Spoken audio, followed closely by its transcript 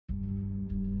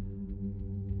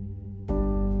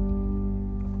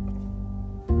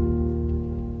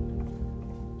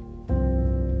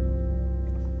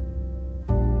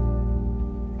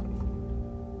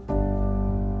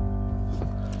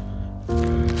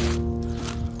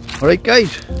Alright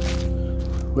guys,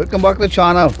 welcome back to the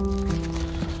channel.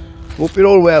 Hope you're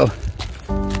all well.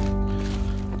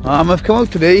 I've come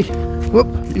out today,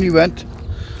 in event.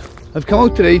 I've come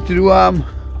out today to do an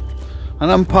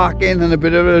unpacking and a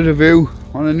bit of a review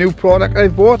on a new product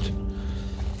I've bought.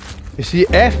 It's the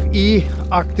FE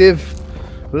Active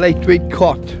Lightweight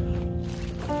Cot.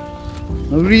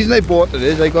 Now the reason I bought it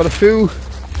is I got a few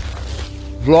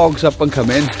vlogs up and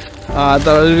coming that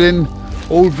are in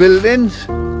old buildings.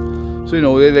 So you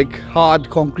know, they're like hard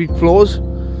concrete floors.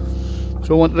 So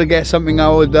I wanted to get something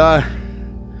out with a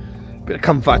bit of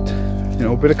comfort, you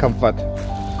know, a bit of comfort.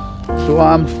 So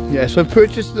yeah, so I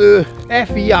purchased the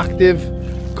FE Active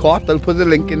Cot. I'll put the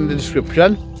link in the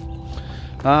description.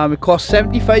 It cost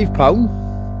 £75.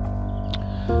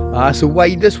 It's the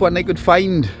widest one I could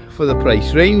find for the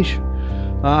price range.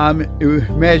 It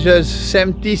measures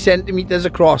 70 centimeters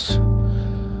across,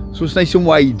 so it's nice and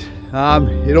wide.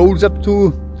 It holds up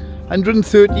to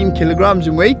 113 kilograms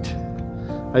in weight.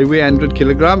 I weigh 100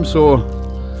 kilograms, so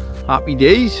happy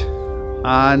days.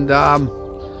 And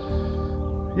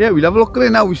yeah, we'll have a look at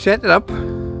it now. We set it up.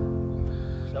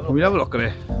 We'll have a look at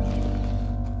it.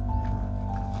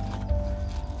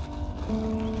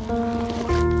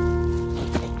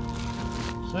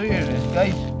 So here it is,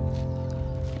 guys.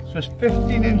 So it's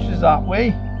 15 inches that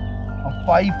way and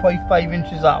 5.5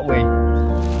 inches that way.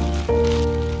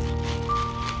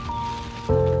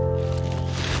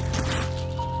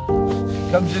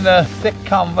 Comes in a thick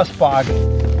canvas bag.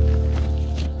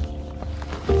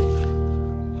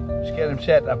 Just get him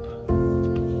set up.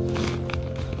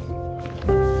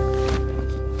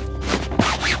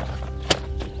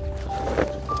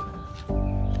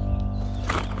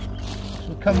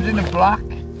 So it comes in a black,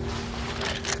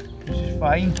 which is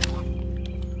fine.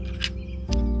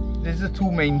 There's the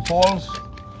two main poles.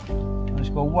 Let's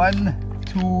go 1,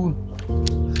 2,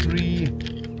 3.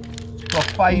 It's got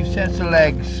 5 sets of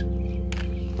legs.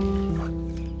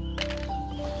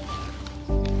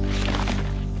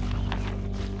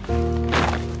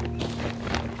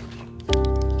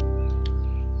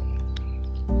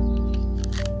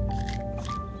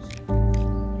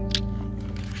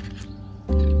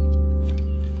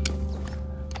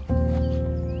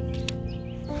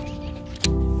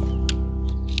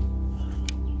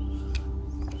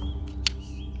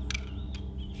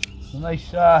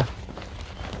 Nice,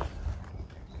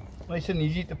 nice and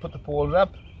easy to put the poles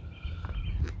up.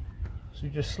 So you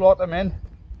just slot them in.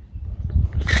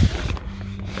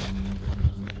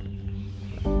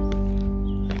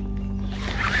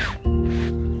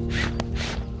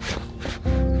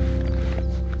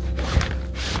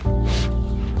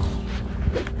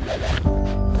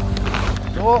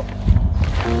 So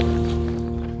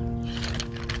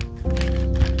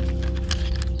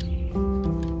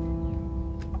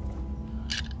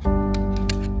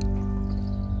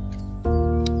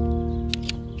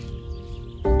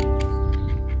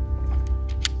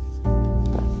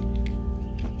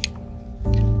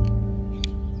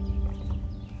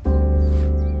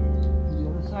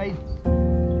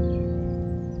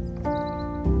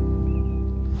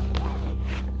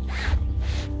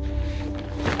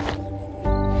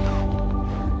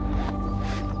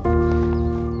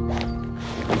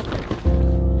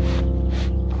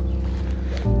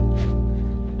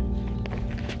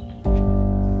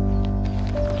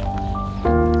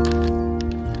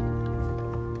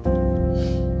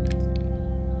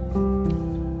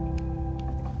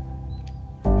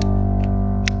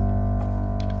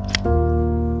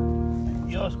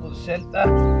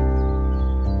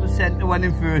the centre one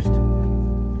in first.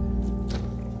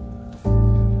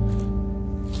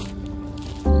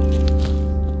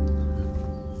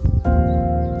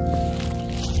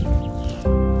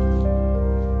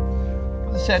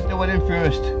 Put the centre one in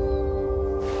first.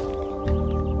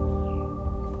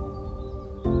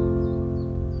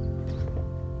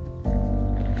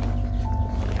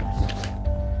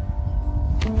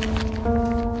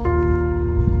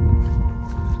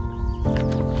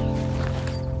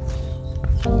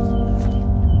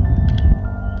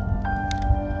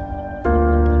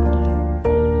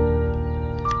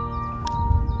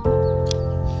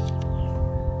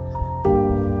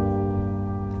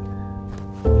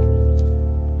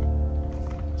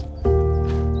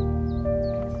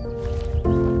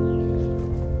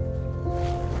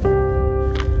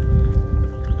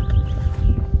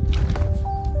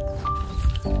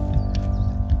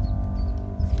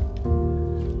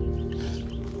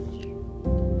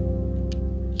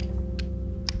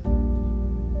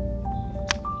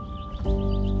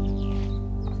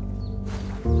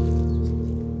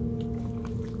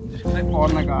 Clip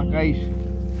on like that, guys.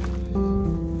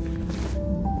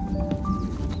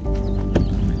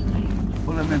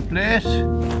 them in place.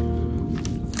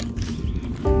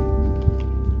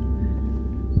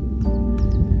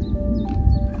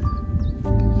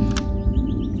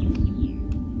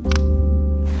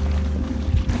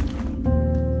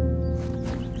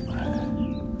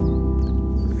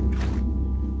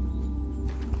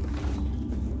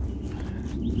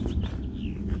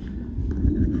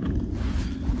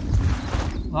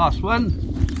 Last one.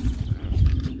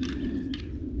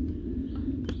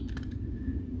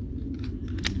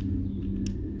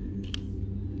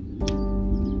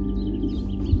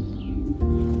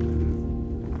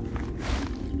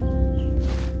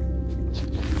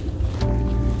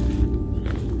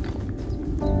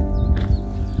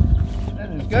 There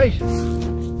it is, guys.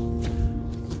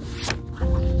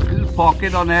 Little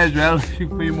pocket on there as well, so you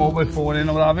can put your mobile phone in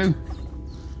or what have you.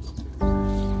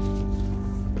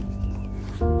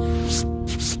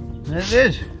 There it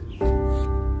is.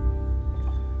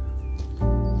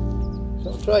 So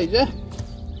try it, yeah?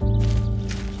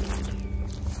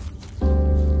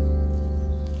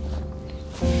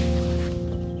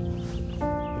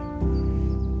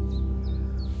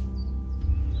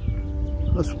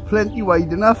 That's plenty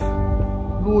wide enough.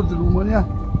 Loads of room on here.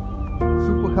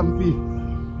 Super comfy.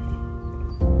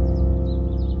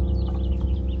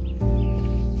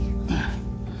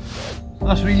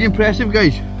 That's really impressive,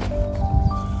 guys.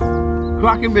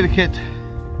 Cracking bit of kit.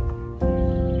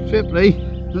 Simply,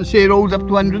 let's say it holds up to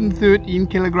 113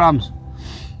 kilograms.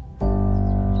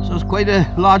 So it's quite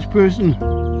a large person.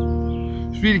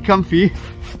 It's really comfy.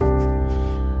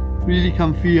 Really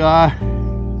comfy. I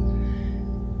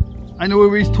know it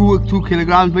weighs 2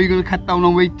 kilograms, but you're going to cut down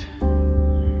on weight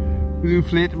with the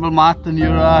inflatable mat and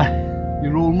your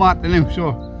roll mat, you know.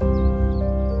 So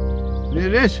there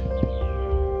it is.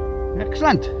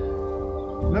 Excellent.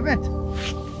 Love it.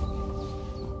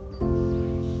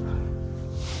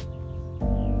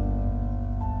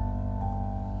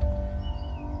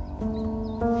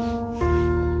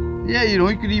 Yeah, you know,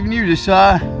 you could even use this,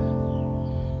 to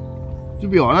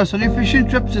be honest, on your fishing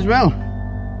trips as well.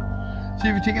 See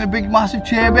if you're taking a big massive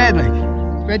chair bed, like,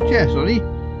 bed chair, sorry.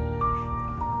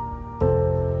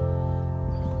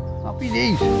 Happy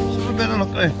days, let's have a better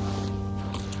look at it.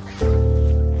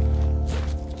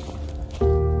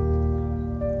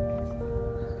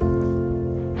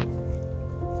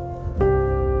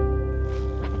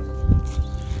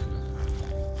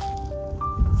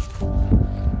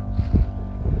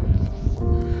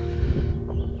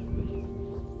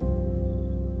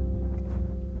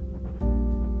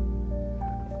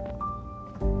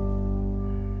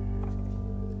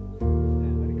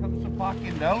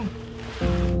 Parking down.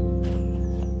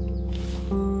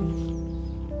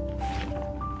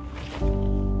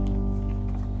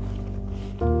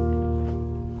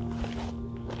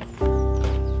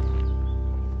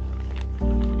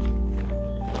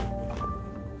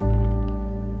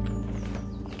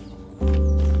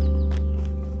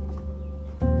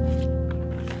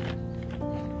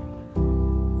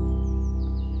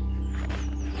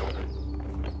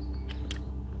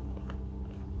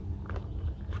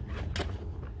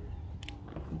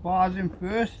 Bars in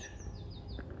first.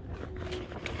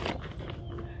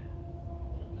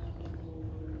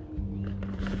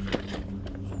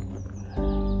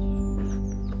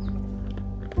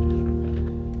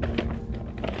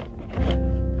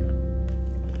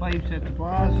 Five sets of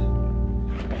bars.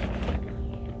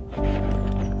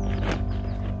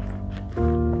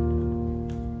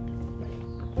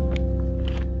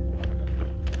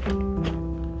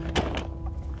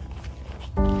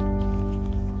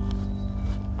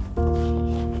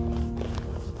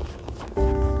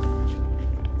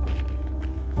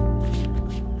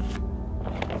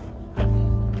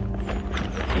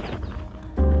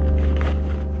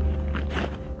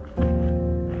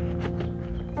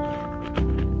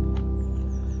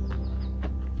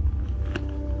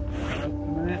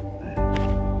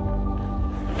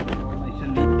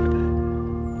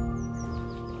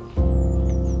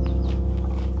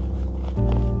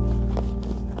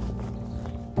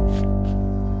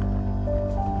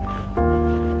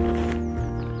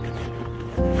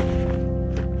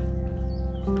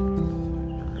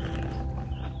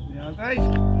 Guys,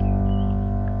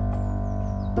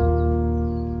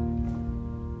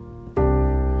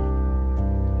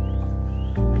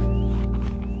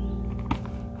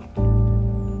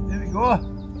 there we go.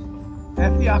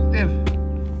 FE active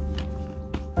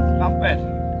camp bed,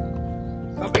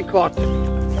 camping cot.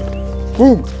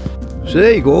 Boom. So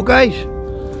there you go, guys.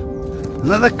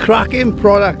 Another cracking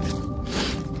product.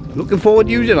 Looking forward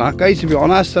to using that, guys, to be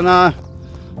honest. And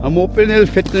I'm hoping it'll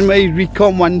fit in my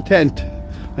Recon 1 tent.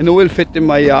 I know it'll fit in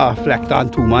my Flecton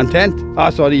 2-man tent.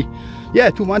 Sorry, Yeah,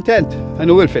 2-man tent. I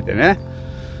know it'll fit in there.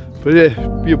 But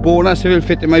it'll be a bonus if it'll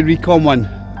fit in my Recon one.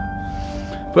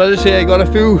 But as I say, I got a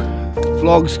few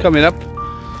vlogs coming up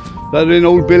that are in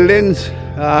old buildings.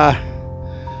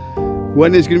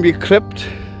 One is going to be a crypt,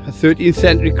 a 13th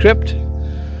century crypt,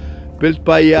 built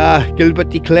by Gilbert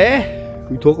de Clare.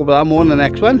 We'll talk about that more in the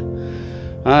next one.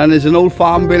 And there's an old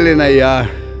farm building I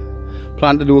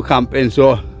plan to do a camp in,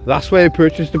 so that's where I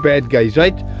purchased the bed, guys,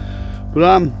 right?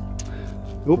 But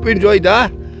hope you enjoyed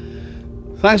that.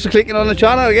 Thanks for clicking on the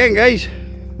channel again, guys.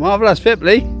 Marvellous, fair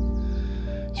play. See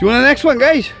you on the next one,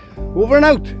 guys. Over and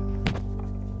out.